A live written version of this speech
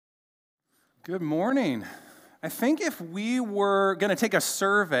Good morning. I think if we were going to take a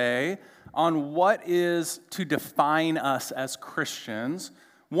survey on what is to define us as Christians,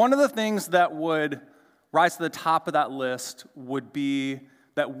 one of the things that would rise to the top of that list would be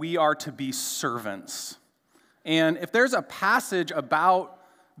that we are to be servants. And if there's a passage about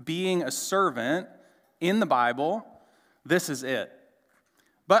being a servant in the Bible, this is it.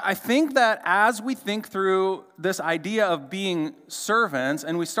 But I think that as we think through this idea of being servants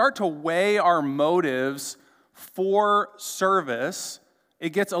and we start to weigh our motives for service,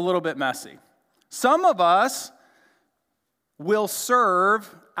 it gets a little bit messy. Some of us will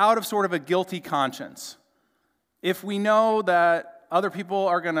serve out of sort of a guilty conscience. If we know that other people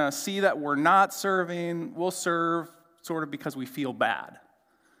are going to see that we're not serving, we'll serve sort of because we feel bad.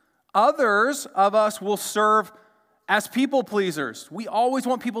 Others of us will serve as people pleasers. We always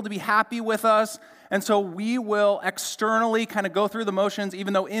want people to be happy with us, and so we will externally kind of go through the motions,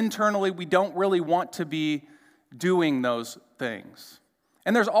 even though internally we don't really want to be doing those things.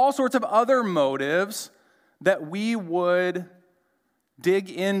 And there's all sorts of other motives that we would dig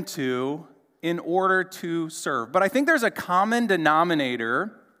into in order to serve. But I think there's a common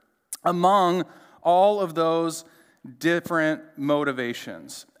denominator among all of those different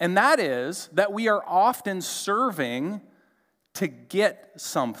motivations. And that is that we are often serving to get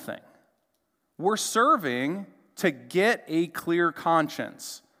something. We're serving to get a clear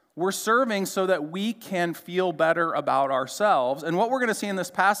conscience. We're serving so that we can feel better about ourselves. And what we're going to see in this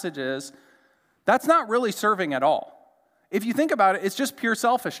passage is that's not really serving at all. If you think about it, it's just pure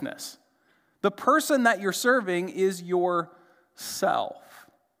selfishness. The person that you're serving is yourself.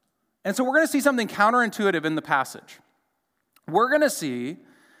 And so we're going to see something counterintuitive in the passage. We're going to see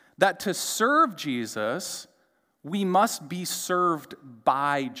that to serve Jesus, we must be served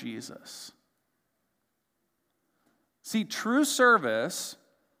by Jesus. See, true service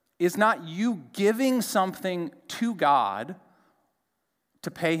is not you giving something to God to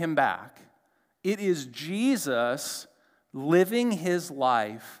pay him back. It is Jesus living his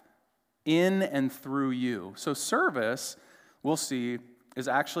life in and through you. So service, we'll see, is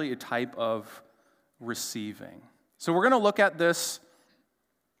actually a type of receiving. So we're going to look at this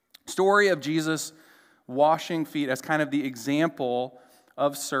story of Jesus washing feet as kind of the example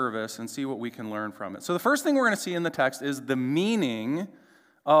of service and see what we can learn from it. So the first thing we're going to see in the text is the meaning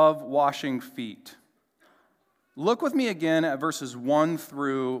of washing feet. Look with me again at verses 1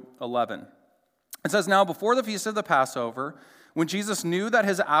 through 11. It says, "Now before the feast of the Passover, when Jesus knew that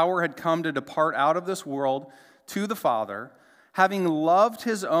his hour had come to depart out of this world to the Father, having loved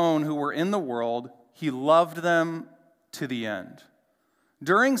his own who were in the world, he loved them to the end.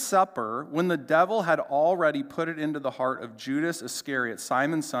 During supper, when the devil had already put it into the heart of Judas Iscariot,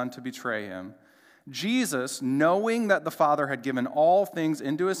 Simon's son, to betray him, Jesus, knowing that the Father had given all things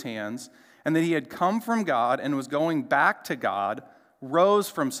into his hands, and that he had come from God and was going back to God, rose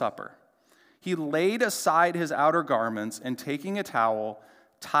from supper. He laid aside his outer garments, and taking a towel,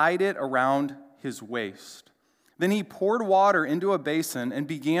 tied it around his waist. Then he poured water into a basin and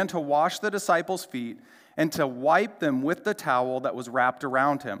began to wash the disciples' feet and to wipe them with the towel that was wrapped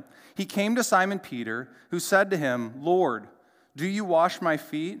around him. He came to Simon Peter, who said to him, 'Lord, do you wash my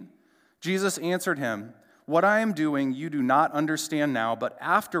feet?' Jesus answered him, 'What I am doing you do not understand now, but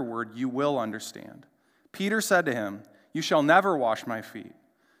afterward you will understand.' Peter said to him, 'You shall never wash my feet.'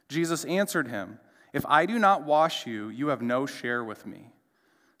 Jesus answered him, 'If I do not wash you, you have no share with me.'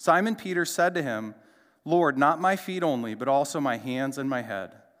 Simon Peter said to him, 'Lord, not my feet only, but also my hands and my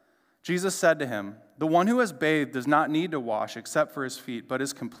head.' Jesus said to him, 'The one who has bathed does not need to wash except for his feet, but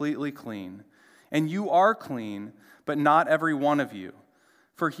is completely clean. And you are clean, but not every one of you.'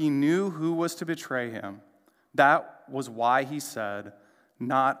 For he knew who was to betray him. That was why he said,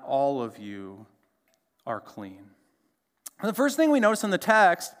 'Not all of you are clean.'" The first thing we notice in the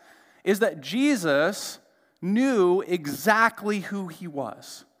text is that Jesus knew exactly who he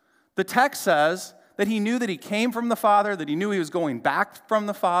was. The text says that he knew that he came from the Father, that he knew he was going back from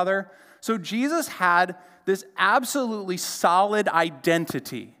the Father. So Jesus had this absolutely solid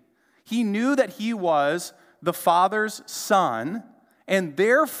identity. He knew that he was the Father's son, and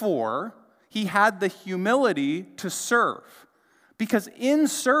therefore he had the humility to serve. Because in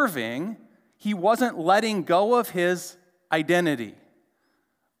serving, he wasn't letting go of his identity.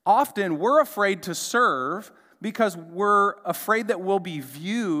 Often we're afraid to serve because we're afraid that we'll be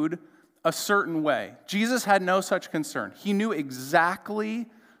viewed a certain way. Jesus had no such concern. He knew exactly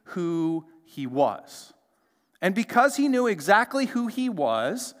who he was. And because he knew exactly who he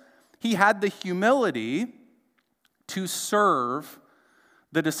was, he had the humility to serve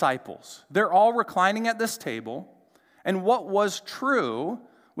the disciples. They're all reclining at this table, and what was true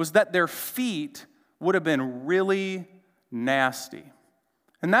was that their feet would have been really nasty.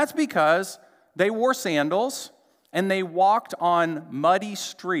 And that's because they wore sandals and they walked on muddy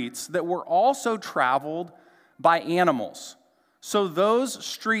streets that were also traveled by animals. So those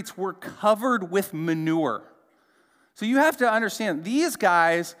streets were covered with manure. So you have to understand, these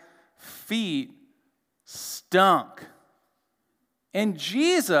guys' feet stunk. And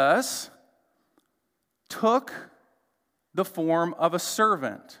Jesus took the form of a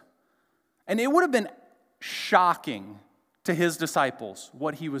servant. And it would have been shocking to his disciples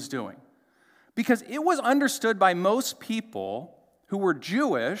what he was doing. Because it was understood by most people who were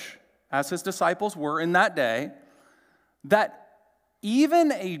Jewish, as his disciples were in that day, that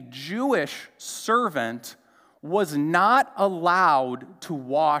even a Jewish servant was not allowed to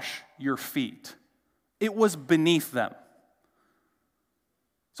wash your feet. It was beneath them.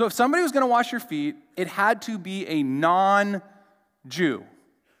 So if somebody was going to wash your feet, it had to be a non-Jew.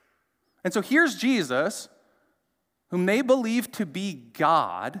 And so here's Jesus, whom they believed to be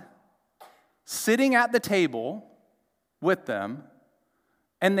God, sitting at the table with them,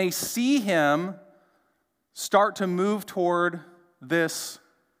 and they see him start to move toward this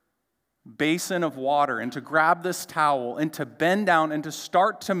basin of water and to grab this towel and to bend down and to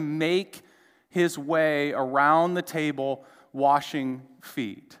start to make his way around the table washing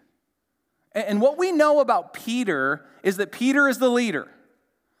feet. And what we know about Peter is that Peter is the leader.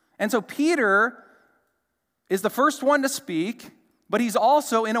 And so Peter is the first one to speak, but he's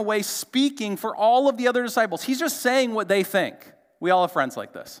also, in a way, speaking for all of the other disciples. He's just saying what they think. We all have friends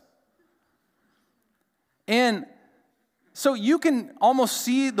like this. And so you can almost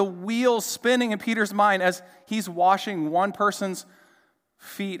see the wheels spinning in Peter's mind as he's washing one person's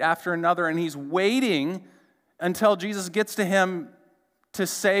feet after another, and he's waiting until Jesus gets to him to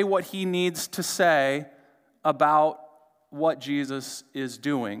say what he needs to say about what Jesus is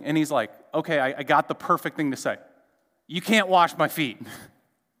doing. And he's like, okay, I got the perfect thing to say. You can't wash my feet.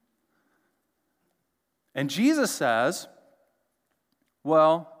 And Jesus says,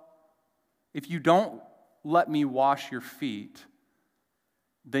 well, if you don't let me wash your feet,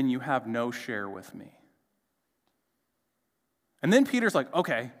 then you have no share with me. And then Peter's like,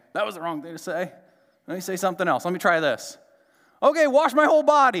 okay, that was the wrong thing to say. Let me say something else. Let me try this. Okay, wash my whole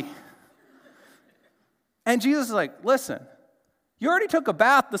body. And Jesus is like, listen, you already took a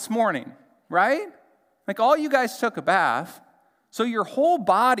bath this morning, right? Like all you guys took a bath, so your whole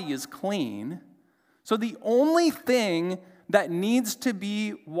body is clean. So the only thing that needs to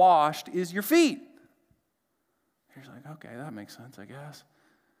be washed is your feet. He's like, okay, that makes sense, I guess.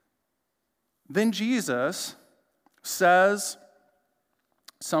 Then Jesus says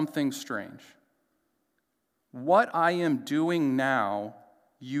something strange. What I am doing now,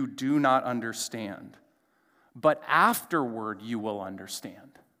 you do not understand, but afterward you will understand.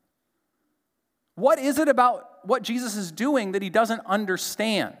 What is it about what Jesus is doing that he doesn't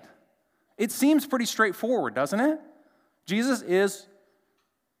understand? It seems pretty straightforward, doesn't it? Jesus is,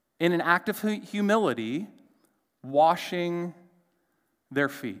 in an act of humility, washing their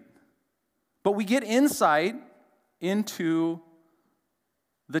feet. But we get insight into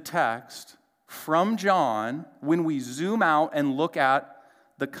the text from John when we zoom out and look at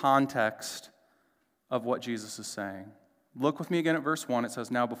the context of what Jesus is saying. Look with me again at verse 1. It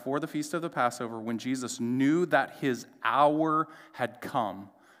says, now before the feast of the Passover, when Jesus knew that his hour had come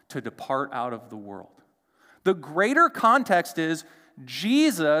to depart out of the world. The greater context is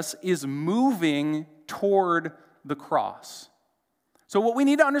Jesus is moving toward the cross. So what we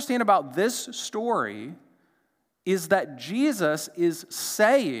need to understand about this story is that Jesus is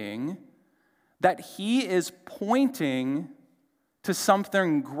saying that he is pointing to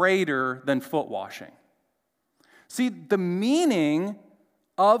something greater than foot washing. See, the meaning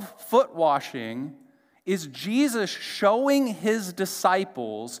of foot washing is Jesus showing his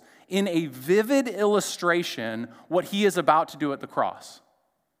disciples in a vivid illustration what he is about to do at the cross.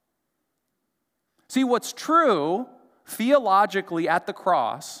 See, what's true theologically at the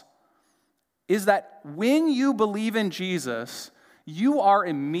cross is that when you believe in Jesus, you are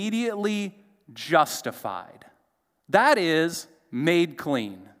immediately justified. That is, made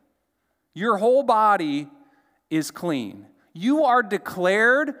clean. Your whole body is clean. You are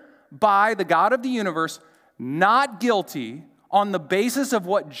declared by the God of the universe not guilty on the basis of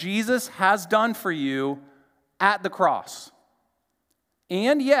what Jesus has done for you at the cross.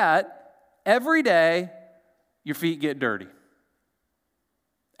 And yet, every day, your feet get dirty.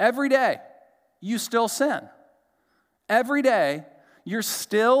 Every day, you still sin. Every day, you're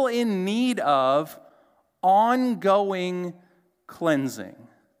still in need of ongoing cleansing.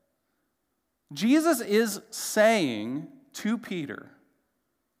 Jesus is saying to Peter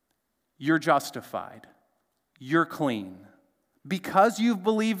you're justified. You're clean because you've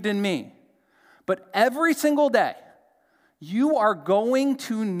believed in me. But every single day, you are going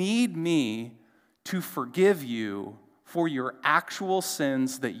to need me to forgive you for your actual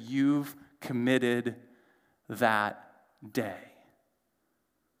sins that you've committed that day.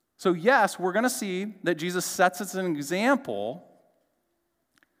 So yes, we're going to see that Jesus sets us an example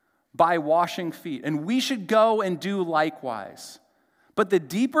by washing feet, and we should go and do likewise. But the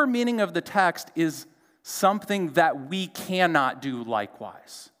deeper meaning of the text is something that we cannot do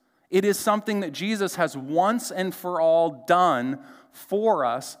likewise. It is something that Jesus has once and for all done for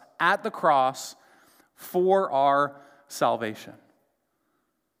us at the cross for our salvation.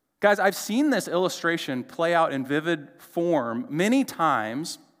 Guys, I've seen this illustration play out in vivid form many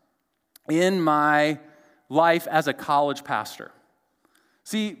times in my life as a college pastor.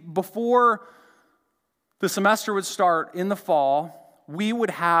 See, before the semester would start in the fall, we would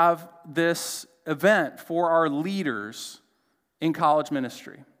have this event for our leaders in college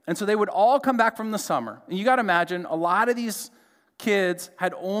ministry. And so they would all come back from the summer. And you got to imagine, a lot of these kids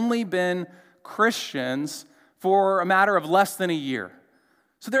had only been Christians for a matter of less than a year.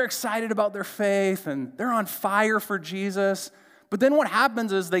 So they're excited about their faith and they're on fire for Jesus. But then what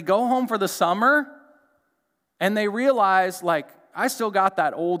happens is they go home for the summer and they realize, like, I still got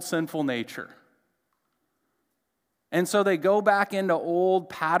that old sinful nature. And so they go back into old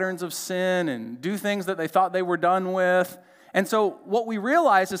patterns of sin and do things that they thought they were done with. And so what we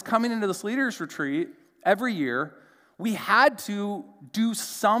realized is coming into this leaders retreat every year, we had to do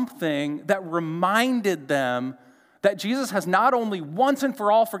something that reminded them that Jesus has not only once and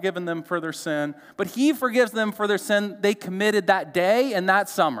for all forgiven them for their sin, but he forgives them for their sin they committed that day and that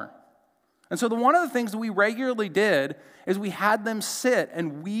summer. And so one of the things that we regularly did is we had them sit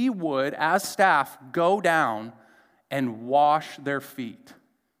and we would, as staff, go down and wash their feet.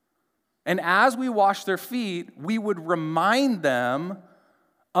 And as we washed their feet, we would remind them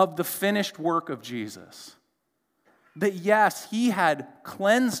of the finished work of Jesus. That yes, he had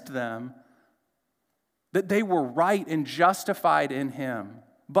cleansed them, that they were right and justified in him,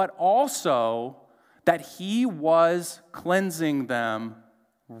 but also that he was cleansing them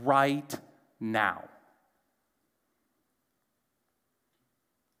right now.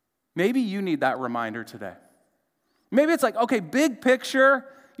 Maybe you need that reminder today. Maybe it's like, okay, big picture,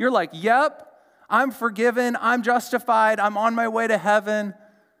 you're like, yep, I'm forgiven, I'm justified, I'm on my way to heaven.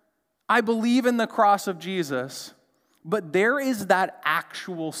 I believe in the cross of Jesus, but there is that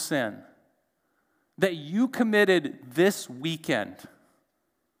actual sin that you committed this weekend.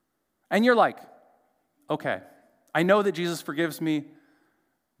 And you're like, okay, I know that Jesus forgives me,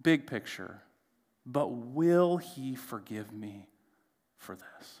 big picture, but will he forgive me for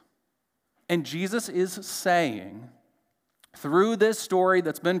this? And Jesus is saying, through this story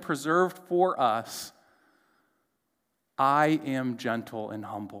that's been preserved for us, I am gentle and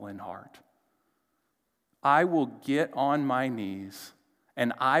humble in heart. I will get on my knees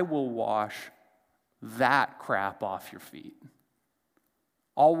and I will wash that crap off your feet.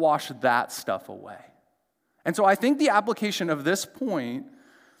 I'll wash that stuff away. And so I think the application of this point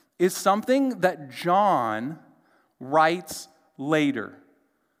is something that John writes later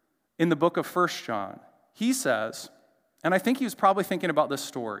in the book of 1 John. He says, and I think he was probably thinking about this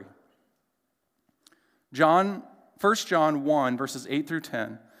story. 1 John 1, verses 8 through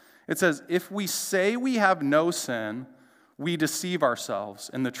 10. It says, if we say we have no sin, we deceive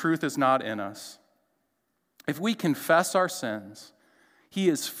ourselves, and the truth is not in us. If we confess our sins, he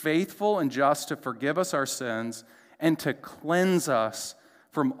is faithful and just to forgive us our sins and to cleanse us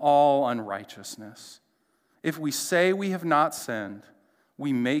from all unrighteousness. If we say we have not sinned,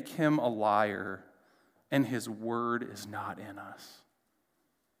 we make him a liar, and his word is not in us.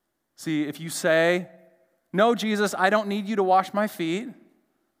 See, if you say, no, Jesus, I don't need you to wash my feet,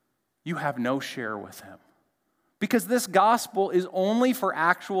 you have no share with him. Because this gospel is only for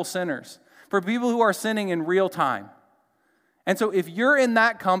actual sinners, for people who are sinning in real time. And so if you're in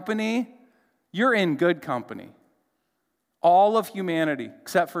that company, you're in good company. All of humanity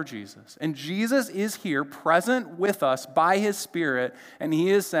except for Jesus. And Jesus is here present with us by his Spirit, and he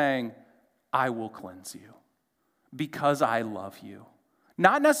is saying, I will cleanse you because I love you.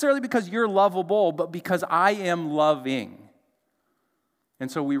 Not necessarily because you're lovable, but because I am loving.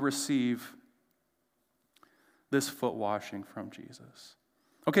 And so we receive this foot washing from Jesus.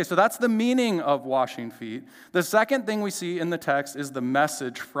 Okay, so that's the meaning of washing feet. The second thing we see in the text is the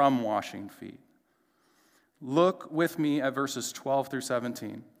message from washing feet. Look with me at verses 12 through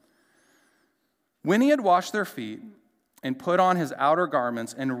 17. When he had washed their feet and put on his outer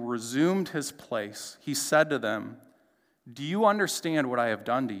garments and resumed his place, he said to them, do you understand what I have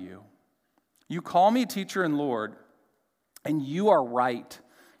done to you? You call me teacher and Lord, and you are right,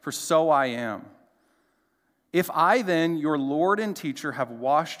 for so I am. If I then, your Lord and teacher, have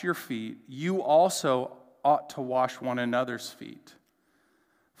washed your feet, you also ought to wash one another's feet.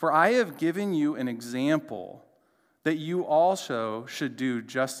 For I have given you an example that you also should do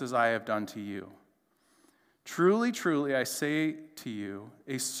just as I have done to you. Truly, truly, I say to you,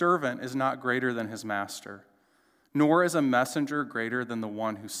 a servant is not greater than his master, nor is a messenger greater than the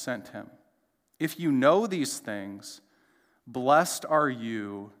one who sent him. If you know these things, blessed are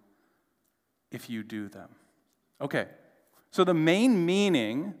you if you do them. Okay, so the main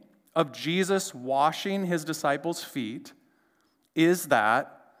meaning of Jesus washing his disciples' feet is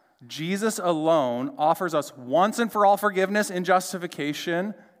that Jesus alone offers us once and for all forgiveness in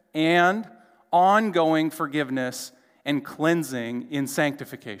justification and ongoing forgiveness and cleansing in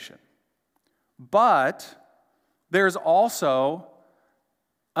sanctification. But there's also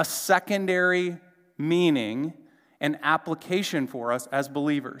a secondary meaning and application for us as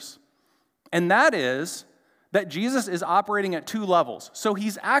believers. And that is that Jesus is operating at two levels. So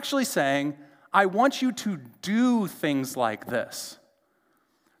he's actually saying, I want you to do things like this.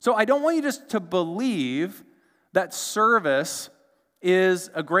 So I don't want you just to believe that service is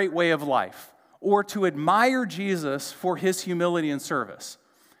a great way of life or to admire Jesus for his humility and service.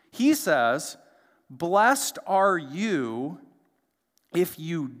 He says, blessed are you if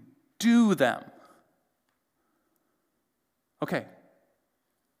you do them. Okay.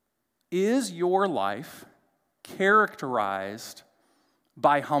 Is your life characterized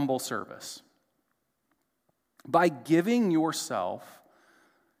by humble service? By giving yourself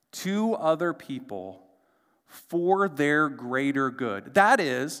to other people for their greater good. That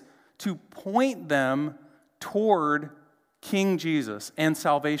is, to point them toward King Jesus and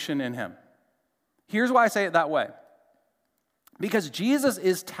salvation in him. Here's why I say it that way. Because Jesus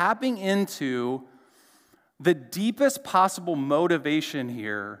is tapping into the deepest possible motivation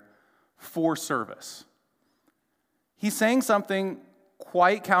here for service. He's saying something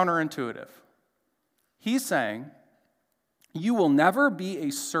quite counterintuitive. He's saying, you will never be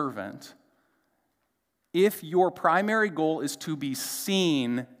a servant if your primary goal is to be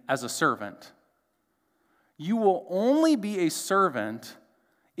seen as a servant. You will only be a servant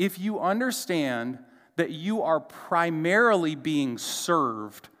if you understand that you are primarily being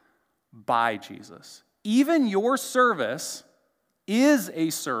served by Jesus. Even your service is a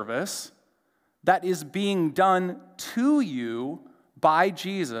service that is being done to you by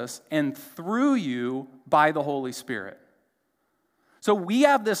Jesus and through you by the Holy Spirit. So we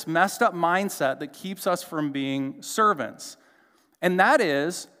have this messed up mindset that keeps us from being servants. And that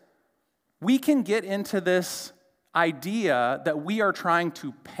is, we can get into this idea that we are trying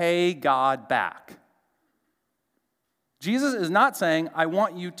to pay God back. Jesus is not saying, I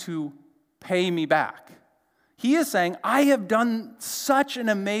want you to pay me back. He is saying, I have done such an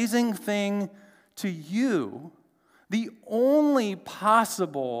amazing thing to you. The only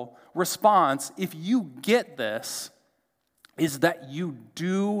possible response, if you get this, is that you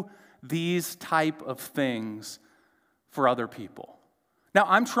do these type of things for other people. Now,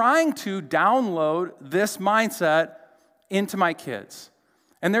 I'm trying to download this mindset into my kids.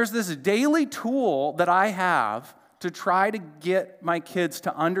 And there's this daily tool that I have to try to get my kids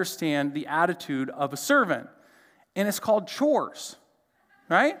to understand the attitude of a servant. And it's called chores,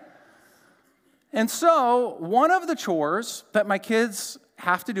 right? And so one of the chores that my kids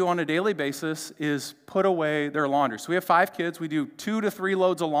have to do on a daily basis is put away their laundry. So we have 5 kids. We do 2 to 3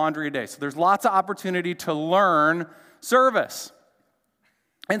 loads of laundry a day. So there's lots of opportunity to learn service.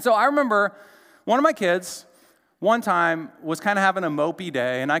 And so I remember one of my kids one time was kind of having a mopey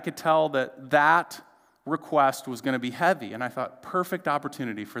day, and I could tell that request was going to be heavy. And I thought, perfect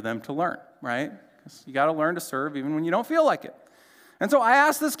opportunity for them to learn, right? Because you got to learn to serve even when you don't feel like it. And so I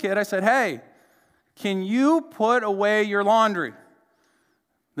asked this kid, I said, hey, can you put away your laundry?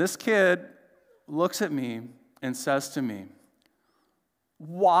 This kid looks at me and says to me,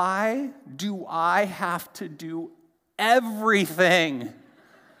 why do I have to do everything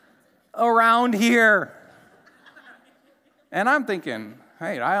around here? And I'm thinking,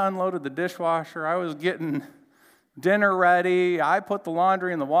 hey, I unloaded the dishwasher. I was getting dinner ready. I put the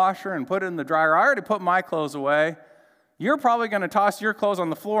laundry in the washer and put it in the dryer. I already put my clothes away. You're probably going to toss your clothes on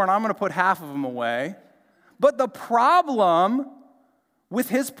the floor, and I'm going to put half of them away. But the problem with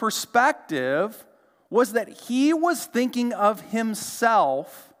his perspective was that he was thinking of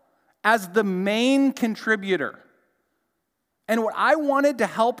himself as the main contributor. And what I wanted to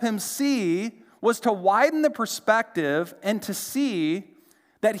help him see was to widen the perspective and to see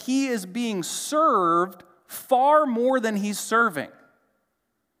that he is being served far more than he's serving.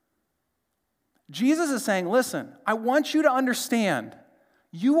 Jesus is saying, listen, I want you to understand,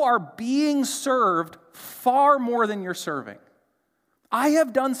 you are being served far more than you're serving. I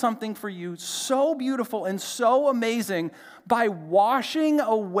have done something for you so beautiful and so amazing by washing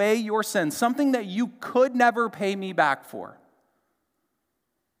away your sins, something that you could never pay me back for.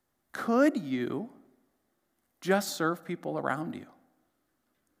 Could you just serve people around you?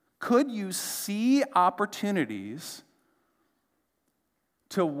 Could you see opportunities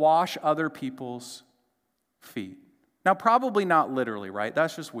to wash other people's feet? Now, probably not literally, right?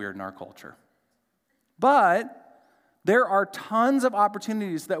 That's just weird in our culture. But there are tons of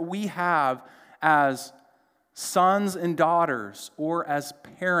opportunities that we have as sons and daughters, or as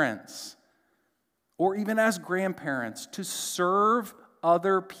parents, or even as grandparents, to serve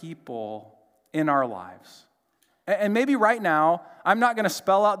other people in our lives. And maybe right now, I'm not going to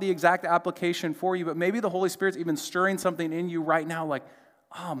spell out the exact application for you, but maybe the Holy Spirit's even stirring something in you right now, like,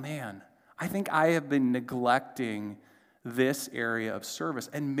 oh man, I think I have been neglecting this area of service.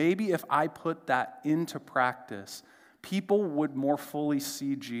 And maybe if I put that into practice, people would more fully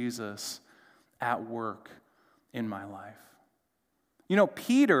see Jesus at work in my life. You know,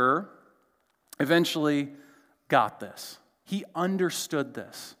 Peter eventually got this. He understood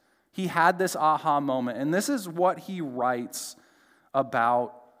this. He had this aha moment. And this is what he writes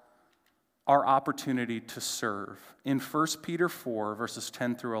about our opportunity to serve in 1 Peter 4, verses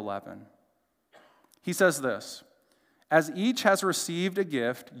 10 through 11. He says this, "As each has received a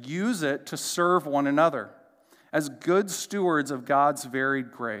gift, use it to serve one another, as good stewards of God's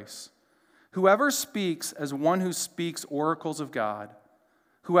varied grace. Whoever speaks as one who speaks oracles of God.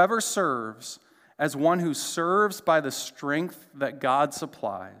 Whoever serves as one who serves by the strength that God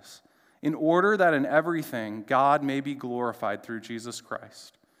supplies, in order that in everything God may be glorified through Jesus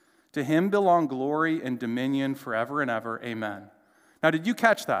Christ. To him belong glory and dominion forever and ever. Amen." Now, did you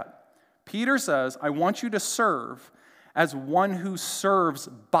catch that? Peter says, I want you to serve as one who serves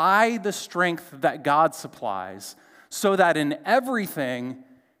by the strength that God supplies, so that in everything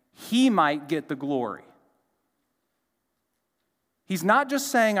he might get the glory. He's not just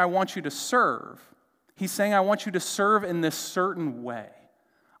saying, I want you to serve. He's saying, I want you to serve in this certain way.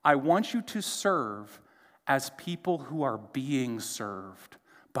 I want you to serve as people who are being served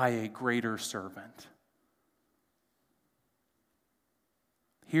by a greater servant.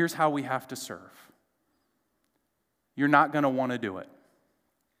 Here's how we have to serve. You're not going to want to do it.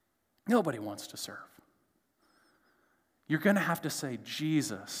 Nobody wants to serve. You're going to have to say,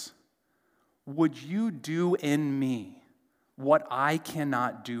 Jesus, would you do in me what I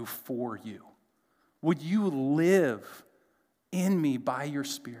cannot do for you? Would you live in me by your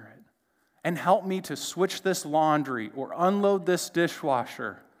Spirit and help me to switch this laundry or unload this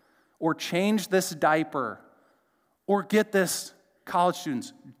dishwasher or change this diaper or get this, college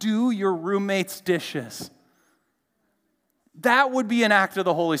students, do your roommate's dishes? That would be an act of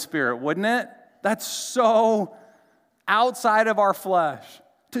the Holy Spirit, wouldn't it? That's so outside of our flesh,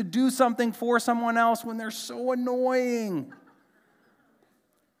 to do something for someone else when they're so annoying.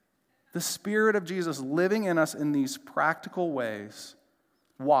 The Spirit of Jesus living in us in these practical ways.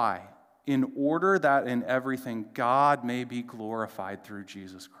 Why? In order that in everything God may be glorified through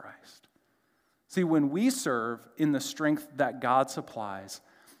Jesus Christ. See, when we serve in the strength that God supplies,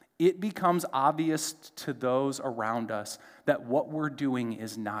 it becomes obvious to those around us that what we're doing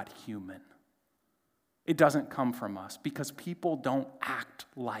is not human. It doesn't come from us because people don't act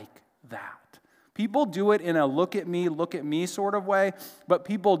like that. People do it in a look at me sort of way, but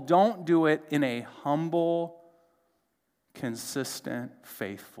people don't do it in a humble, consistent,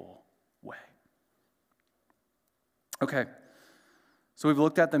 faithful way. Okay, so we've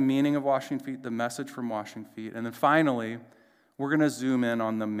looked at the meaning of washing feet, the message from washing feet, and then finally, we're going to zoom in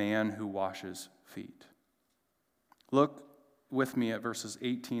on the man who washes feet. Look with me at verses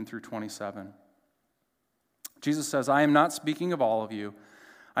 18 through 27. Jesus says, "I am not speaking of all of you.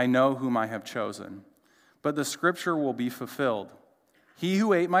 I know whom I have chosen. But the scripture will be fulfilled. He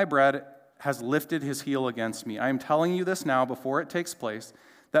who ate my bread has lifted his heel against me. I am telling you this now before it takes place,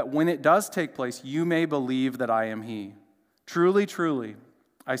 that when it does take place, you may believe that I am he. Truly, truly,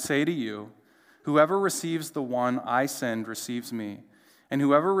 I say to you, whoever receives the one I send receives me, and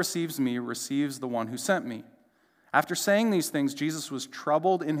whoever receives me receives the one who sent me." After saying these things, Jesus was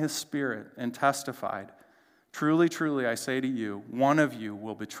troubled in his spirit and testified, "Truly, truly, I say to you, one of you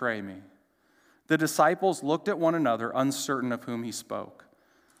will betray me." The disciples looked at one another, uncertain of whom he spoke.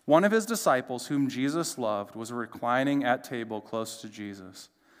 One of his disciples, whom Jesus loved, was reclining at table close to Jesus.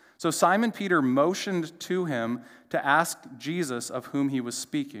 So Simon Peter motioned to him to ask Jesus of whom he was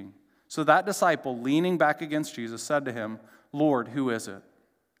speaking. So that disciple, leaning back against Jesus, said to him, "Lord, who is it?"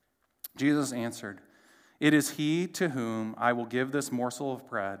 Jesus answered, "It is he to whom I will give this morsel of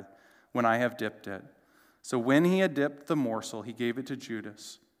bread when I have dipped it." So when he had dipped the morsel, he gave it to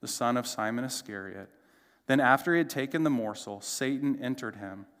Judas, the son of Simon Iscariot. Then after he had taken the morsel, Satan entered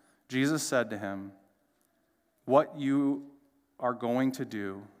him. Jesus said to him, "What you are going to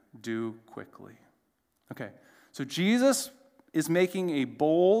do, do quickly." Okay, so Jesus is making a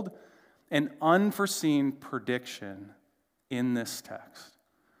bold and unforeseen prediction in this text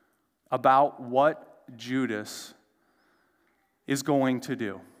about what Judas is going to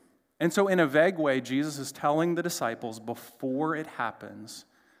do. And so in a vague way, Jesus is telling the disciples before it happens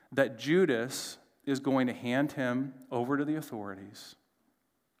that Judas is going to hand him over to the authorities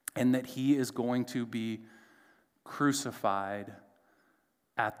and that he is going to be crucified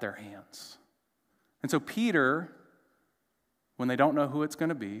at their hands. And so Peter, when they don't know who it's going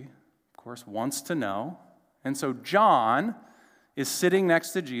to be, of course, wants to know. And so John is sitting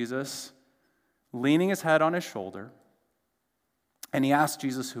next to Jesus, leaning his head on his shoulder, and he asks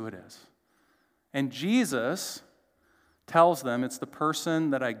Jesus who it is. And Jesus tells them, "It's the person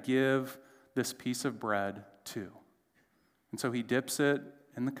that I give this piece of bread to." And so he dips it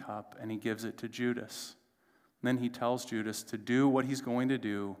in the cup and he gives it to Judas. And then he tells Judas to do what he's going to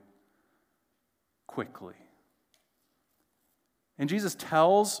do quickly. And Jesus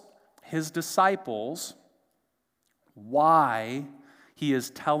tells his disciples why he is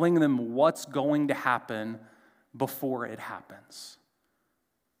telling them what's going to happen before it happens.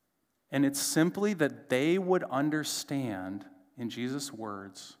 And it's simply that they would understand, in Jesus'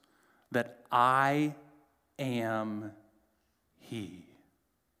 words, that I am he.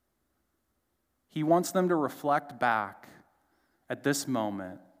 He wants them to reflect back at this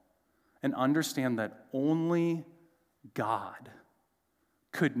moment and understand that only God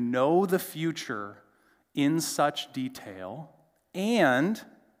could know the future in such detail and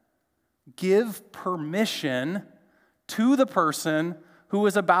give permission to the person who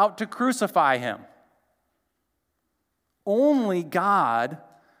is about to crucify him. Only God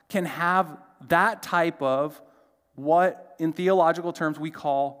can have that type of what in theological terms we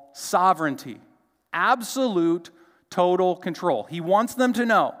call sovereignty. Absolute, total control. He wants them to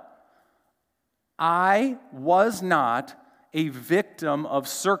know, I was not a victim of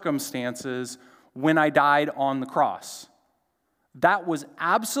circumstances when I died on the cross. That was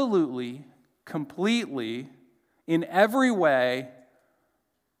absolutely, completely, in every way,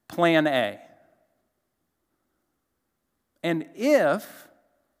 plan A. And if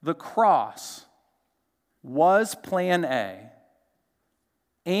the cross was plan A,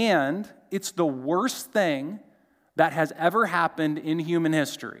 and it's the worst thing that has ever happened in human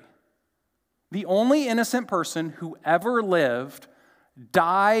history, the only innocent person who ever lived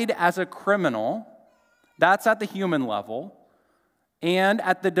died as a criminal, that's at the human level, and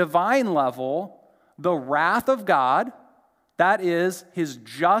at the divine level, the wrath of God, that is his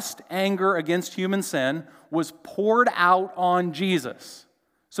just anger against human sin, was poured out on Jesus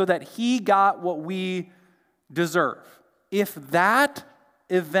so that he got what we deserve. If that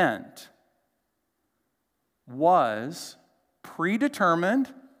event was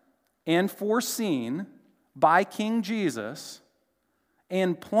predetermined and foreseen by King Jesus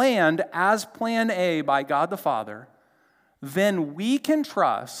and planned as plan A by God the Father, then we can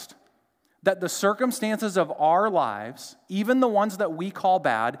trust that the circumstances of our lives, even the ones that we call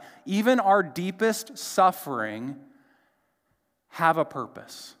bad, even our deepest suffering, have a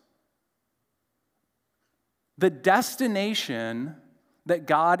purpose. The destination that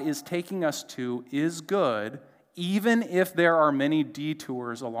God is taking us to is good, even if there are many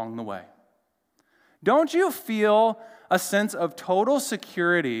detours along the way. Don't you feel a sense of total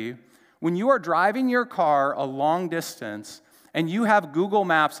security when you are driving your car a long distance and you have Google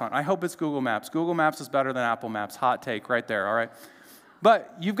Maps on? I hope it's Google Maps. Google Maps is better than Apple Maps. Hot take right there, all right?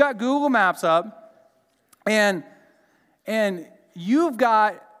 But you've got Google Maps up, and you've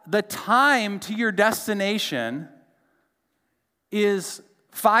got the time to your destination is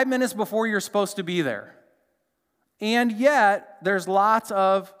 5 minutes before you're supposed to be there. And yet, there's lots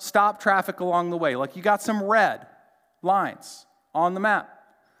of stop traffic along the way. Like you got some red lines on the map.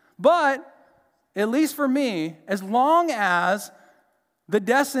 But, at least for me, as long as the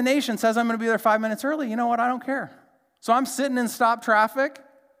destination says I'm going to be there 5 minutes early, you know what? I don't care. So I'm sitting in stop traffic.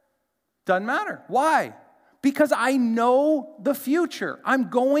 Doesn't matter. Why? Because I know the future. I'm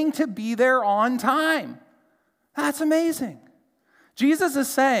going to be there on time. That's amazing. Jesus is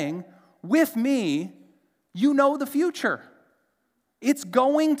saying, with me, you know the future. It's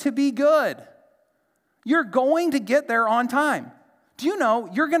going to be good. You're going to get there on time. Do you know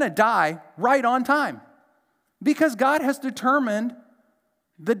you're going to die right on time? Because God has determined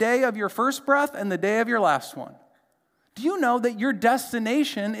the day of your first breath and the day of your last one. Do you know that your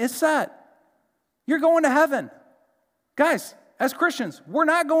destination is set? You're going to heaven. Guys, as Christians, we're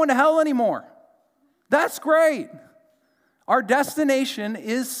not going to hell anymore. That's great. Our destination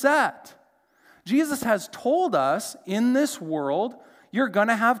is set. Jesus has told us in this world, you're going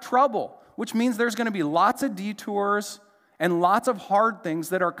to have trouble, which means there's going to be lots of detours and lots of hard things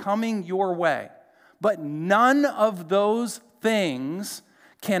that are coming your way. But none of those things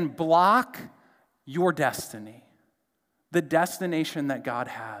can block your destiny, the destination that God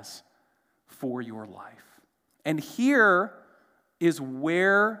has for your life. And here is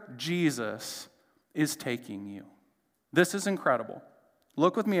where Jesus is taking you. This is incredible.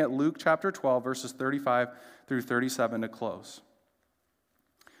 Look with me at Luke chapter 12, verses 35 through 37 to close.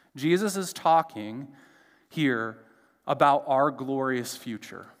 Jesus is talking here about our glorious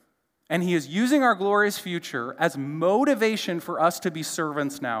future. And he is using our glorious future as motivation for us to be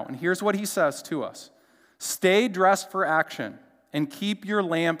servants now. And here's what he says to us. Stay dressed for action and keep your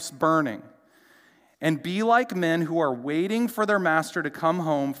lamps burning. And be like men who are waiting for their master to come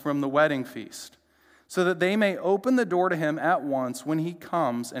home from the wedding feast, so that they may open the door to him at once when he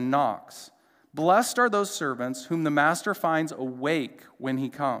comes and knocks. Blessed are those servants whom the master finds awake when he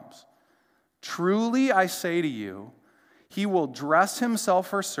comes. Truly I say to you, he will dress himself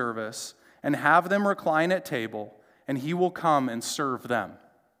for service and have them recline at table, and he will come and serve them.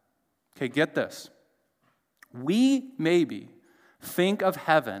 Okay, get this. We maybe think of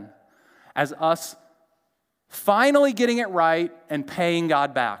heaven as us finally getting it right and paying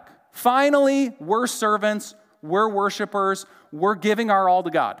God back. Finally, we're servants, we're worshipers, we're giving our all to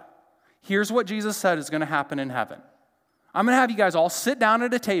God. Here's what Jesus said is going to happen in heaven. I'm going to have you guys all sit down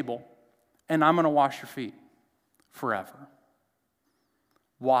at a table, and I'm going to wash your feet forever.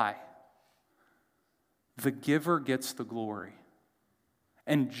 Why? The giver gets the glory.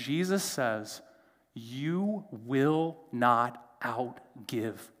 And Jesus says, you will not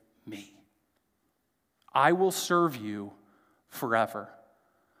outgive me. I will serve you forever.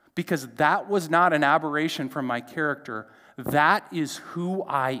 Because that was not an aberration from my character. That is who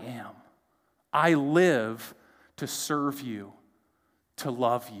I am. I live to serve you, to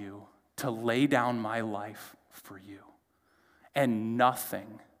love you, to lay down my life for you. And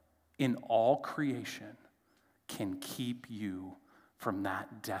nothing in all creation can keep you from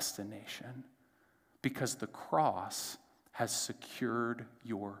that destination. Because the cross has secured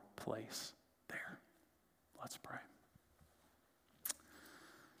your place there. Let's pray.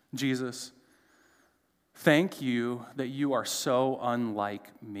 Jesus, thank you that you are so unlike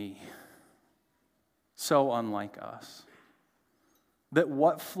me, so unlike us, that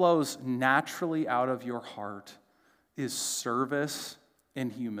what flows naturally out of your heart is service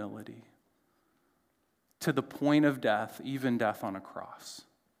and humility to the point of death, even death on a cross.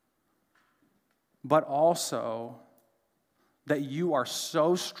 But also that you are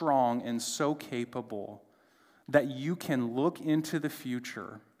so strong and so capable that you can look into the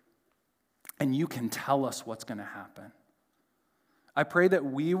future and you can tell us what's going to happen. I pray that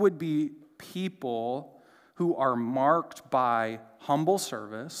we would be people who are marked by humble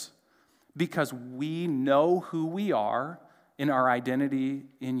service because we know who we are in our identity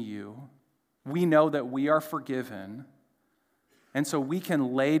in you. We know that we are forgiven, and so we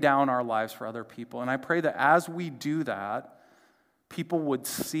can lay down our lives for other people. And I pray that as we do that, people would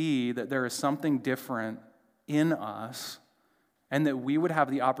see that there is something different in us, and that we would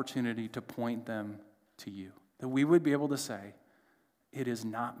have the opportunity to point them to you. That we would be able to say, it is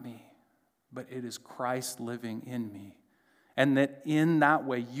not me, but it is Christ living in me. And that in that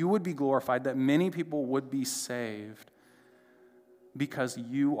way, you would be glorified, that many people would be saved because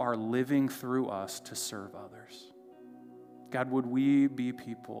you are living through us to serve others. God, would we be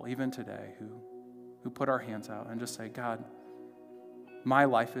people, even today, who put our hands out and just say, God, my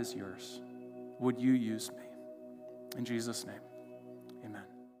life is yours. Would you use me? In Jesus' name.